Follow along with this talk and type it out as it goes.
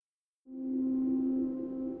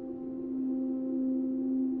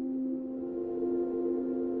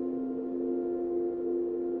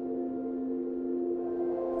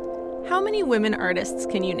How many women artists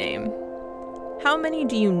can you name? How many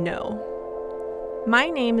do you know? My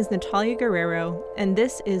name is Natalia Guerrero, and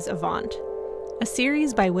this is Avant, a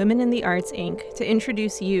series by Women in the Arts, Inc. to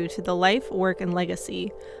introduce you to the life, work, and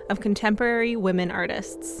legacy of contemporary women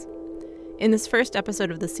artists. In this first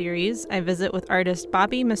episode of the series, I visit with artist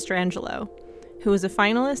Bobbi Mastrangelo, who was a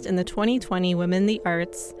finalist in the 2020 Women in the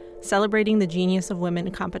Arts Celebrating the Genius of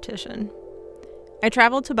Women competition. I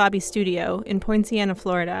traveled to Bobbi's studio in Poinciana,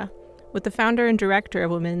 Florida, with the founder and director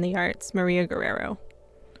of Women in the Arts, Maria Guerrero.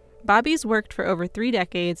 Bobbi's worked for over 3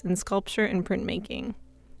 decades in sculpture and printmaking.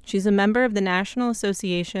 She's a member of the National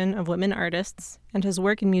Association of Women Artists and has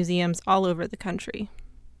worked in museums all over the country.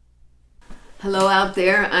 Hello out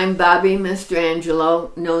there, I'm Bobbi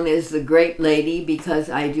Mastrangelo, known as the Grate Lady because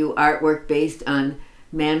I do artwork based on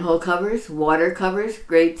manhole covers, water covers,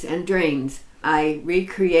 grates, and drains. I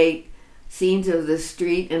recreate scenes of the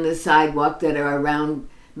street and the sidewalk that are around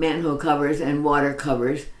manhole covers and water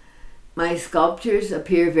covers. My sculptures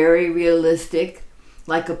appear very realistic,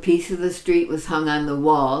 like a piece of the street was hung on the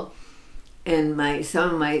wall, and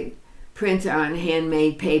some of my prints are on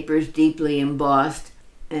handmade papers, deeply embossed,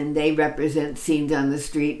 and they represent scenes on the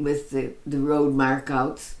street with the road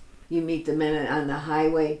markouts. You meet the men on the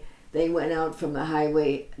highway. They went out from the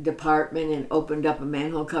highway department and opened up a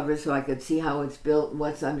manhole cover so I could see how it's built and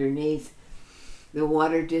what's underneath. The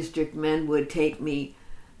water district men would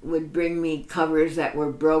bring me covers that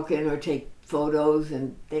were broken or take photos,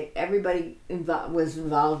 and everybody was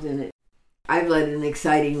involved in it. I've led an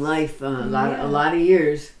exciting life, a lot of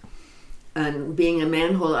years. And being a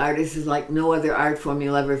manhole artist is like no other art form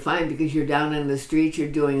you'll ever find, because you're down in the street, you're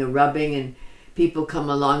doing a rubbing, and people come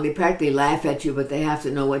along. They practically laugh at you, but they have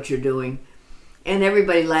to know what you're doing. And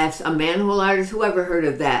everybody laughs. A manhole artist, who ever heard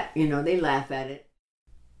of that? They laugh at it.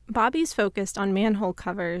 Bobbi's focused on manhole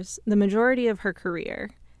covers the majority of her career,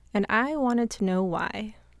 and I wanted to know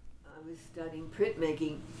why. I was studying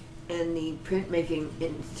printmaking, and the printmaking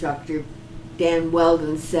instructor, Dan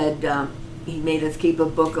Weldon, said he made us keep a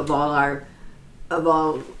book of all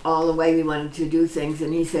the way we wanted to do things,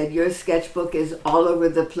 and he said, your sketchbook is all over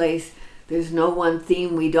the place. There's no one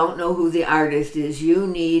theme. We don't know who the artist is. You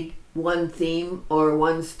need one theme or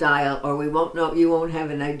one style, or you won't have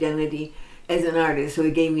an identity as an artist. So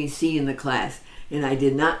he gave me C in the class, and I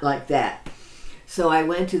did not like that. So I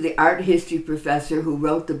went to the art history professor who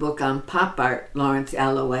wrote the book on pop art, Lawrence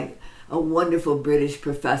Alloway, a wonderful British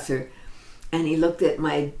professor, and he looked at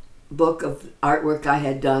my book of artwork I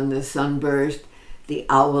had done, the sunburst, the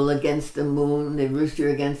owl against the moon, the rooster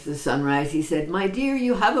against the sunrise. He said, my dear,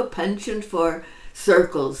 you have a penchant for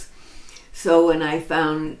circles. So when I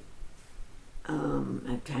found,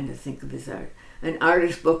 I'm trying to think of his art, an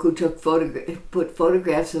artist book who put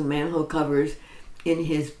photographs of manhole covers in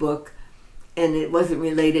his book, and it wasn't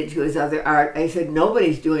related to his other art, I said,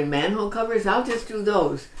 nobody's doing manhole covers, I'll just do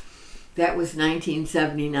those. That was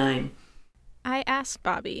 1979. I asked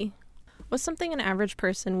Bobbi, what's something an average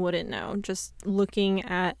person wouldn't know, just looking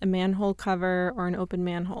at a manhole cover or an open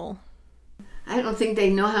manhole? I don't think they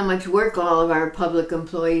know how much work all of our public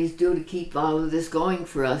employees do to keep all of this going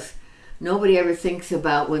for us. Nobody ever thinks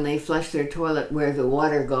about when they flush their toilet where the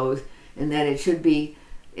water goes, and that it should be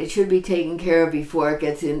taken care of before it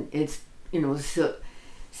gets in.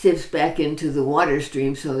 Sifts back into the water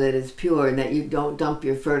stream so that it's pure, and that you don't dump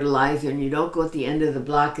your fertilizer, and you don't go at the end of the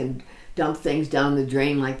block and dump things down the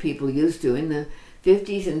drain like people used to. In the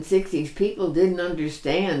 50s and 60s, people didn't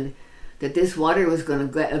understand that this water was going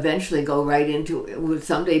to eventually go right into, it would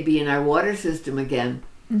someday be in our water system again.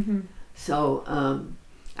 Mm-hmm. So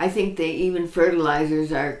I think even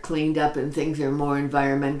fertilizers are cleaned up and things are more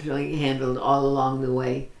environmentally handled all along the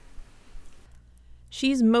way.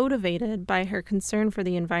 She's motivated by her concern for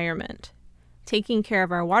the environment, taking care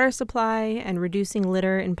of our water supply and reducing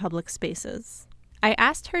litter in public spaces. I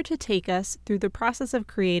asked her to take us through the process of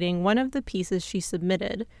creating one of the pieces she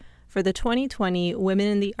submitted for the 2020 Women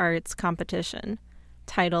in the Arts competition,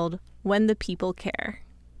 titled When the People Care.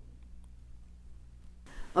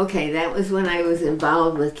 Okay, that was when I was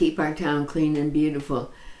involved with Keep Our Town Clean and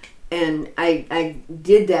Beautiful. And I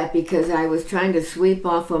did that because I was trying to sweep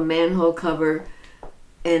off a manhole cover,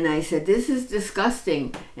 and I said, this is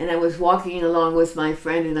disgusting. And I was walking along with my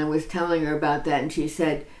friend, and I was telling her about that, and she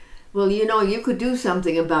said, well, you could do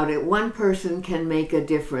something about it. One person can make a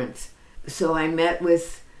difference. So I met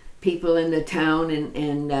with people in the town,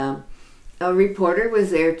 and a reporter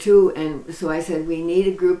was there too. And so I said, we need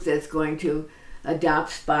a group that's going to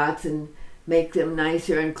adopt spots and make them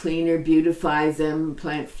nicer and cleaner, beautify them,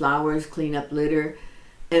 plant flowers, clean up litter.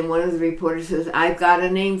 And one of the reporters says, I've got a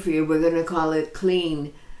name for you. We're going to call it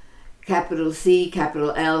Clean. capital C,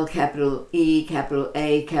 capital L, capital E, capital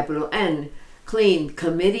A, capital N. Clean,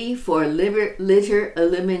 Committee for Litter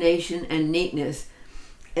Elimination and Neatness.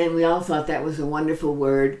 And we all thought that was a wonderful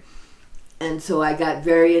word. And so I got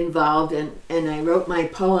very involved, and I wrote my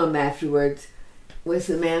poem afterwards with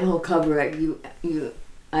the manhole cover. I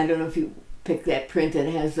don't know if you picked that print that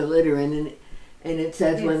has the litter in it. And it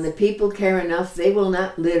says, yes. When the people care enough, they will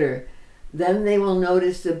not litter. Then they will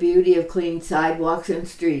notice the beauty of clean sidewalks and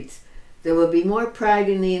streets. There will be more pride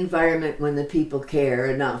in the environment when the people care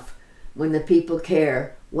enough. When the people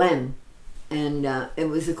care, when? And it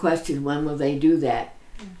was a question, when will they do that?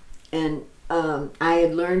 And I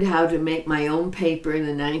had learned how to make my own paper in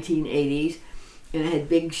the 1980s, and I had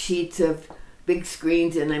big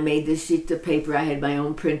screens, and I made the sheets of paper. I had my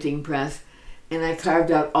own printing press, and I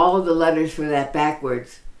carved out all of the letters for that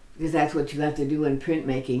backwards, because that's what you have to do in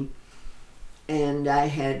printmaking. And I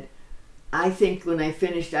think when I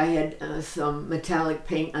finished, I had some metallic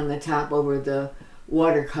paint on the top over the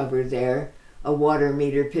water cover there, a water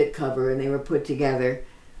meter pit cover, and they were put together.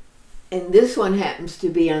 And this one happens to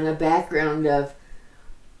be on a background of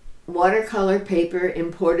watercolor paper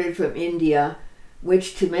imported from India,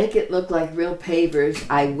 which, to make it look like real pavers,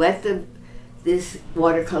 I wet this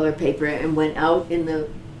watercolor paper and went out in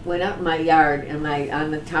my yard and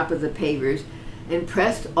on the top of the pavers and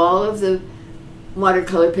pressed all of the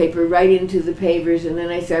watercolor paper right into the pavers, and then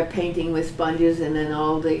I started painting with sponges, and then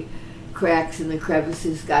all the cracks and the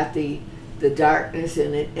crevices got the darkness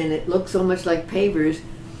in it, and it looked so much like pavers.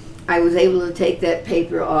 I was able to take that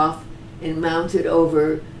paper off and mount it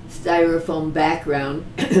over styrofoam background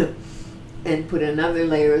and put another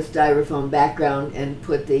layer of styrofoam background and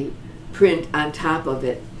put the print on top of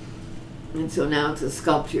it. And so now it's a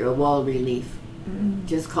sculpture, a wall relief,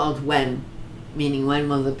 just called When, meaning when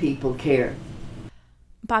will the people care.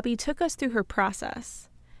 Bobbi took us through her process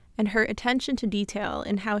and her attention to detail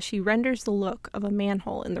in how she renders the look of a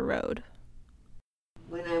manhole in the road.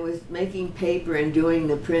 When I was making paper and doing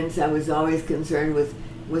the prints, I was always concerned with,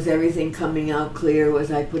 was everything coming out clear?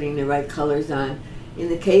 Was I putting the right colors on? In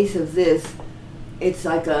the case of this, it's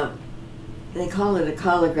like they call it a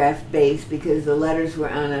collograph base because the letters were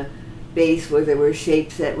on a base where there were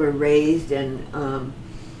shapes that were raised, and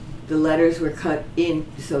the letters were cut in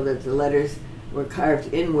so that the letters were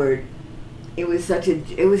carved inward. It was such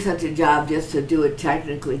a job just to do it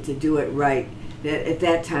technically, to do it right, that at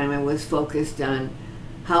that time I was focused on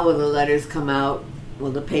how will the letters come out,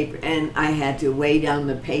 will the paper, and I had to weigh down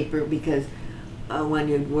the paper because when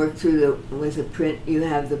you work with a print, you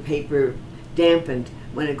have the paper dampened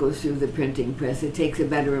when it goes through the printing press. It takes a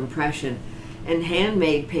better impression, and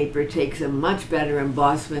handmade paper takes a much better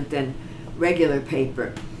embossment than regular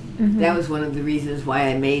paper. Mm-hmm. That was one of the reasons why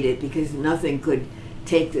I made it, because nothing could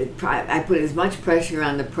take I put as much pressure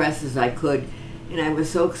on the press as I could, and I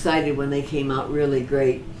was so excited when they came out really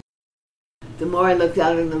great. The more I looked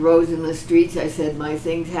out on the roads and the streets, I said my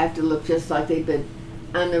things have to look just like they've been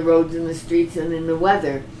on the roads and the streets and in the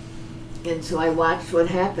weather. And so I watched what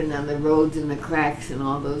happened on the roads and the cracks and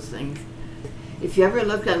all those things. If you ever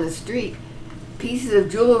look on the street, pieces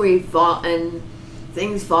of jewelry fall and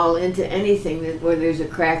things fall into anything where there's a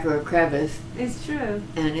crack or a crevice. It's true.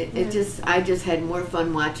 And I just had more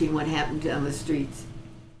fun watching what happened on the streets.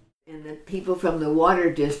 And the people from the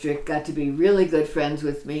water district got to be really good friends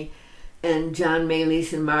with me. And John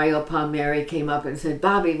Maylis and Mario Palmieri came up and said,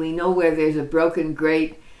 Bobbi, we know where there's a broken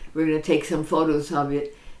grate. We're going to take some photos of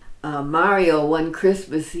it. Mario, one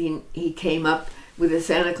Christmas, he came up with a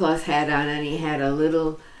Santa Claus hat on, and he had a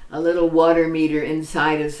little water meter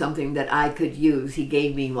inside of something that I could use. He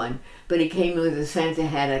gave me one, but he came with a Santa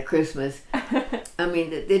hat at Christmas. I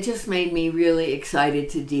mean, it just made me really excited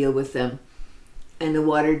to deal with them. And the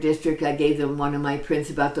water district, I gave them one of my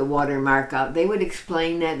prints about the water mark out. They would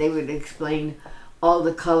explain that. They would explain all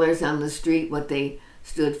the colors on the street, what they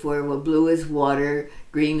stood for. Well, blue is water,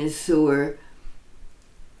 green is sewer.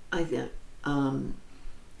 I think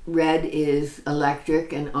red is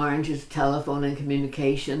electric, and orange is telephone and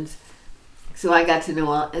communications. So I got to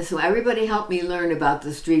know so everybody helped me learn about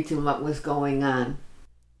the streets and what was going on.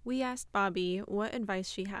 We asked Bobbi what advice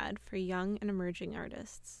she had for young and emerging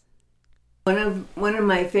artists. One of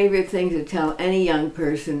my favorite things to tell any young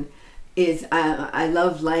person is I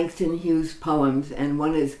love Langston Hughes' poems, and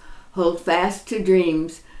one is, hold fast to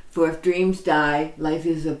dreams, for if dreams die, life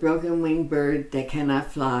is a broken-winged bird that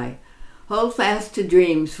cannot fly. Hold fast to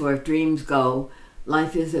dreams, for if dreams go,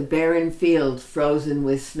 life is a barren field frozen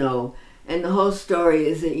with snow. And the whole story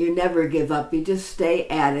is that you never give up. You just stay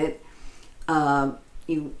at it.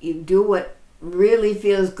 You do what really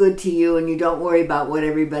feels good to you and you don't worry about what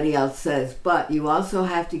everybody else says. But you also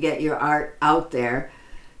have to get your art out there.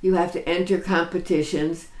 You have to enter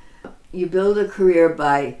competitions. You build a career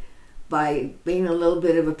by being a little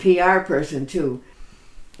bit of a PR person too.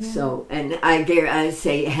 Yeah. So, and I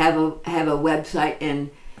say have a website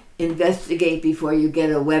and investigate before you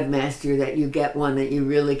get a webmaster, that you get one that you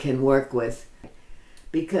really can work with.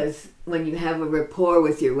 Because when you have a rapport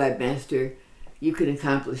with your webmaster, you can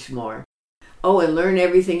accomplish more. Oh, and learn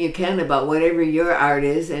everything you can about whatever your art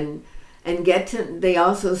is, and they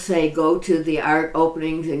also say go to the art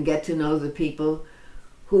openings and get to know the people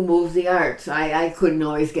who move the arts. I couldn't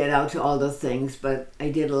always get out to all those things, but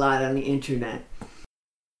I did a lot on the internet.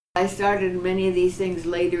 I started many of these things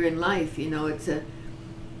later in life. You know,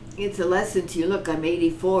 it's a lesson to you. Look, I'm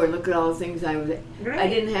 84. Look at all the things I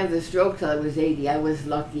didn't have the stroke till I was 80. I was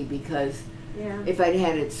lucky because if I'd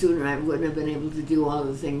had it sooner, I wouldn't have been able to do all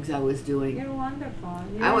the things I was doing. You're wonderful.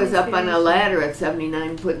 I was up on a ladder at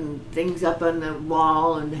 79 putting things up on the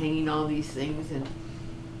wall and hanging all these things. And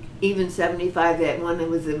even 75, that one that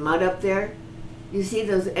was in mud up there, you see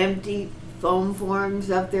those empty foam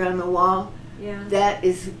forms up there on the wall? Yeah. That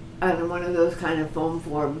is on one of those kind of foam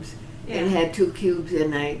forms. Yeah. And had 2 cubes,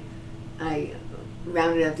 and I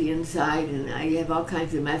rounded up the inside, and I have all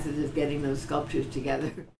kinds of methods of getting those sculptures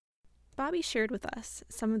together. Bobbi shared with us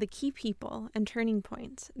some of the key people and turning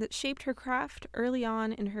points that shaped her craft early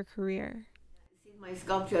on in her career. My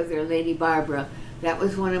sculpture of their Lady Barbara, that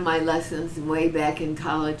was one of my lessons way back in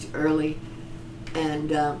college early.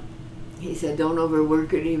 And he said, don't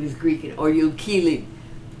overwork it. He was Greek, or you'll kill it.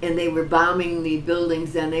 And they were bombing the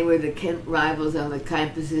buildings then. They were the Kent rivals on the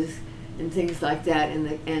campuses and things like that.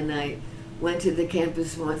 And I went to the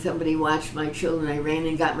campus when somebody watched my children. I ran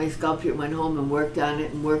and got my sculpture, went home and worked on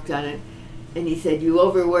it. And he said, you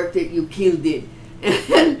overworked it, you killed it.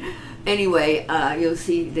 And anyway, you'll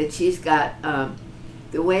see that she's got,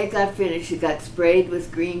 the way it got finished, it got sprayed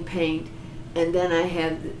with green paint. And then I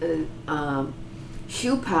have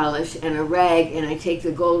shoe polish and a rag, and I take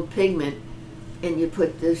the gold pigment, and you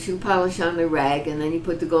put the shoe polish on the rag, and then you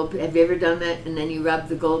put the gold, have you ever done that? And then you rub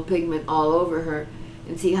the gold pigment all over her,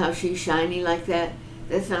 and see how she's shiny like that?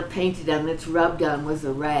 That's not painted on, that's rubbed on with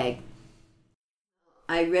a rag.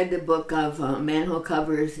 I read the book of manhole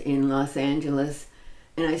covers in Los Angeles,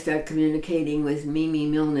 and I started communicating with Mimi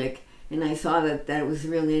Milnick, and I saw that was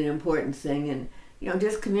really an important thing. And, you know,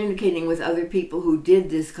 just communicating with other people who did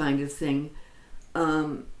this kind of thing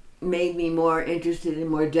made me more interested and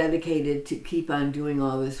more dedicated to keep on doing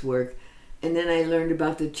all this work. And then I learned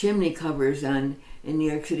about the chimney covers in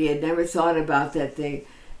New York City. I'd never thought about that. They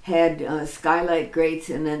had skylight grates,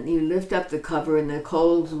 and then you lift up the cover and the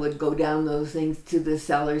coals would go down those things to the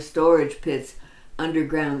cellar storage pits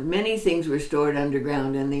underground. Many things were stored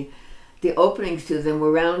underground, and the openings to them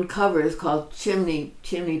were round covers called chimney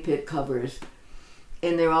pit covers.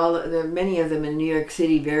 And there are many of them in New York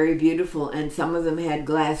City, very beautiful, and some of them had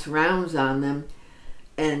glass rounds on them,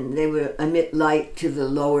 and they would emit light to the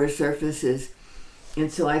lower surfaces.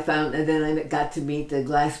 And so then I got to meet the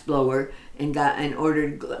glass blower and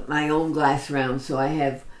ordered my own glass round. So I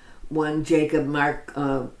have one Jacob Mark.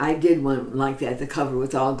 I did one like that, the cover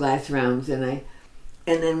with all glass rounds, and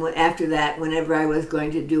then after that, whenever I was going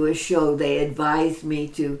to do a show, they advised me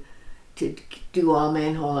to do all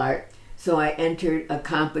manhole art. So I entered a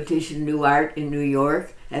competition, New Art, in New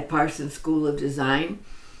York at Parsons School of Design,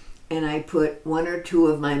 and I put 1 or 2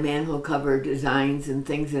 of my manhole cover designs and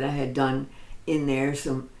things that I had done in there,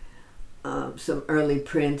 some early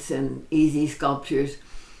prints and easy sculptures.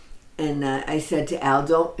 And I said to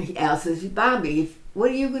Al, Al says, Bobbi,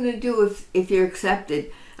 what are you going to do if you're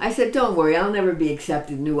accepted? I said, don't worry, I'll never be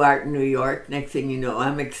accepted New Art in New York. Next thing you know,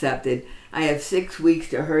 I'm accepted. I have 6 weeks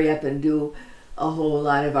to hurry up and do a whole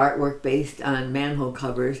lot of artwork based on manhole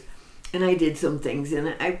covers. And I did some things,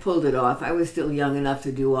 and I pulled it off. I was still young enough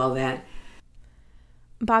to do all that.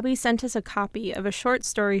 Bobbi sent us a copy of a short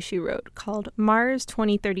story she wrote called Mars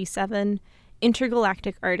 2037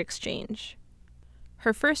 Intergalactic Art Exchange.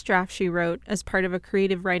 Her first draft she wrote as part of a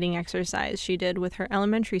creative writing exercise she did with her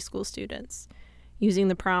elementary school students, using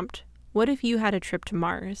the prompt, "What if you had a trip to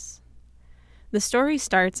Mars?" The story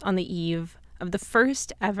starts on the eve of the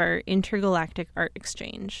first ever intergalactic art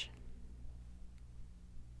exchange.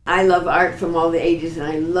 I love art from all the ages, and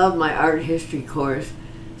I love my art history course.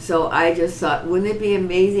 So I just thought, wouldn't it be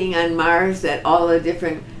amazing on Mars that all the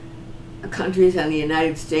different countries on the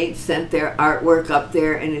United States sent their artwork up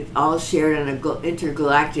there, and it's all shared on an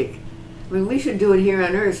intergalactic. I mean, we should do it here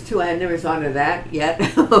on Earth too. I had never thought of that yet.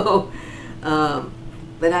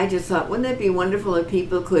 But I just thought, wouldn't it be wonderful if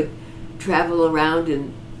people could travel around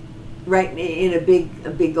and right in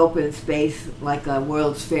a big open space, like a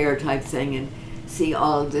World's Fair type thing, and see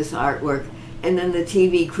all of this artwork. And then the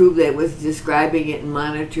TV crew that was describing it and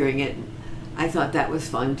monitoring it, I thought that was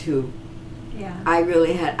fun too. Yeah.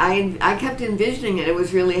 I kept envisioning it. It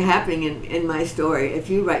was really happening in my story. If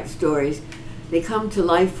you write stories, they come to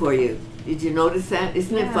life for you. Did you notice that?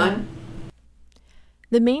 Isn't it fun?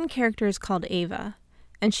 The main character is called Ava,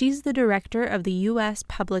 and she's the director of the U.S.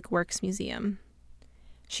 Public Works Museum.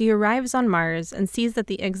 She arrives on Mars and sees that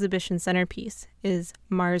the exhibition centerpiece is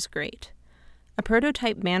Mars Grate, a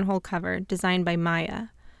prototype manhole cover designed by Maya,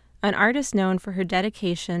 an artist known for her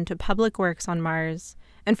dedication to public works on Mars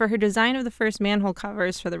and for her design of the first manhole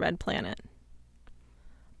covers for the Red Planet.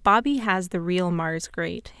 Bobbi has the real Mars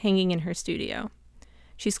Grate hanging in her studio.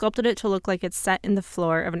 She sculpted it to look like it's set in the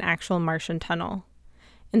floor of an actual Martian tunnel.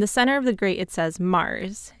 In the center of the grate it says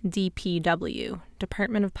Mars, DPW,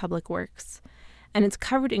 Department of Public Works, and it's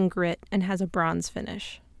covered in grit and has a bronze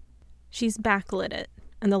finish. She's backlit it,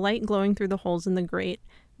 and the light glowing through the holes in the grate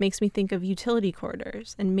makes me think of utility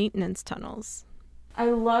corridors and maintenance tunnels. I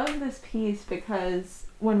love this piece because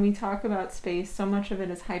when we talk about space, so much of it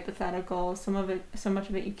is hypothetical, so much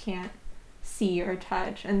of it you can't see or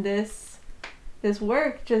touch, and this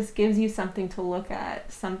work just gives you something to look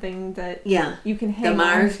at, something that you can hang on to. The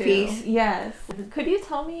Mars piece? Yes. Could you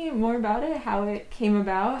tell me more about it, how it came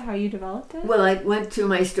about, how you developed it? Well, I went through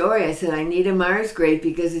my story. I said, I need a Mars grate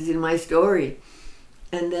because it's in my story.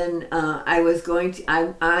 And then I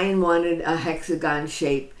wanted a hexagon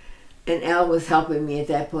shape. And Al was helping me at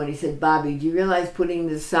that point. He said, Bobbi, do you realize putting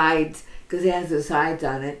the sides, because it has the sides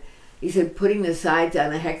on it, he said, putting the sides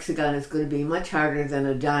on a hexagon is going to be much harder than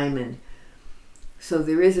a diamond. So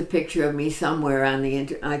there is a picture of me somewhere on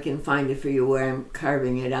the I can find it for you where I'm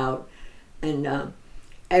carving it out. And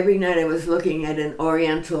every night I was looking at an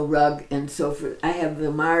oriental rug, and so I have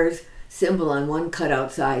the Mars symbol on one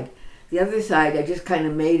cutout side. The other side, I just kind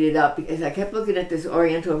of made it up because I kept looking at this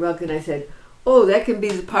oriental rug, and I said, oh, that can be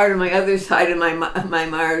the part of my other side of my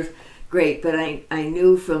Mars grate. But I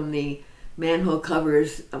knew from the manhole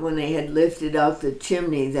covers when they had lifted out the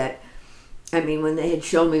chimney when they had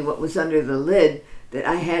shown me what was under the lid, that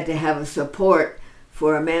I had to have a support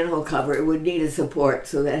for a manhole cover. It would need a support,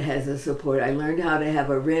 so that has a support. I learned how to have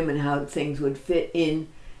a rim and how things would fit in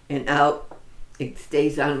and out. It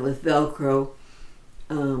stays on with Velcro,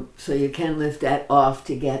 so you can lift that off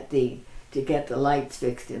to get the lights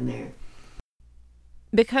fixed in there.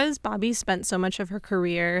 Because Bobbi spent so much of her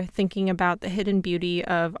career thinking about the hidden beauty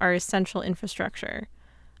of our essential infrastructure,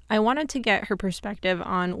 I wanted to get her perspective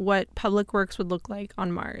on what public works would look like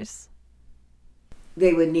on Mars.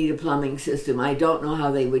 They would need a plumbing system. I don't know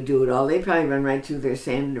how they would do it all. They'd probably run right through their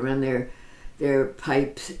sand and run their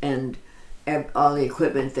pipes and all the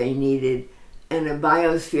equipment they needed. And a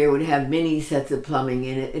biosphere would have many sets of plumbing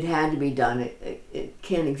in it. It had to be done. It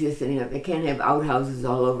can't exist anymore. They can't have outhouses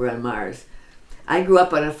all over on Mars. I grew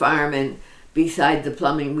up on a farm, and beside the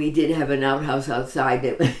plumbing, we did have an outhouse outside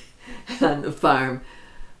on the farm.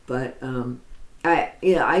 But I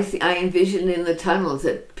envisioned in the tunnels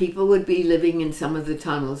that people would be living in some of the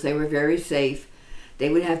tunnels. They were very safe. They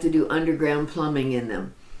would have to do underground plumbing in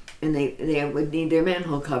them, and they would need their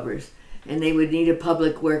manhole covers, and they would need a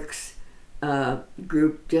public works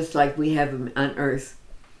group just like we have them on Earth.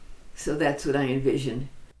 So that's what I envisioned.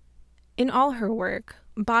 In all her work,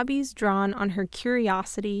 Bobbi's drawn on her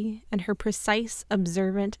curiosity and her precise,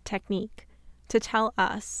 observant technique to tell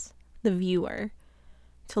us, the viewer,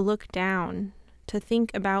 to look down, to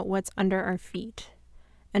think about what's under our feet,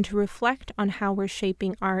 and to reflect on how we're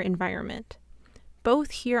shaping our environment,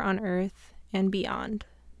 both here on Earth and beyond.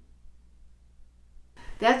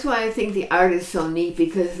 That's why I think the art is so neat,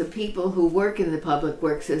 because the people who work in the public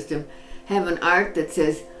work system have an art that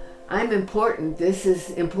says, I'm important, this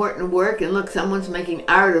is important work, and look, someone's making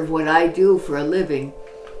art of what I do for a living.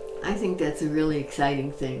 I think that's a really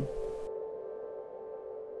exciting thing.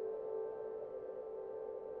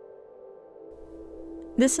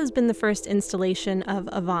 This has been the first installation of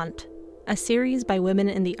Avant, a series by Women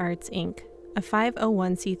in the Arts, Inc., a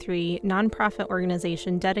 501c3 nonprofit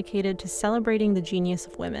organization dedicated to celebrating the genius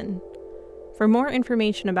of women. For more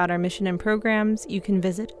information about our mission and programs, you can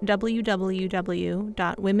visit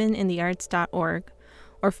www.womeninthearts.org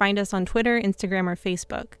or find us on Twitter, Instagram, or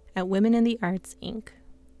Facebook at Women in the Arts, Inc.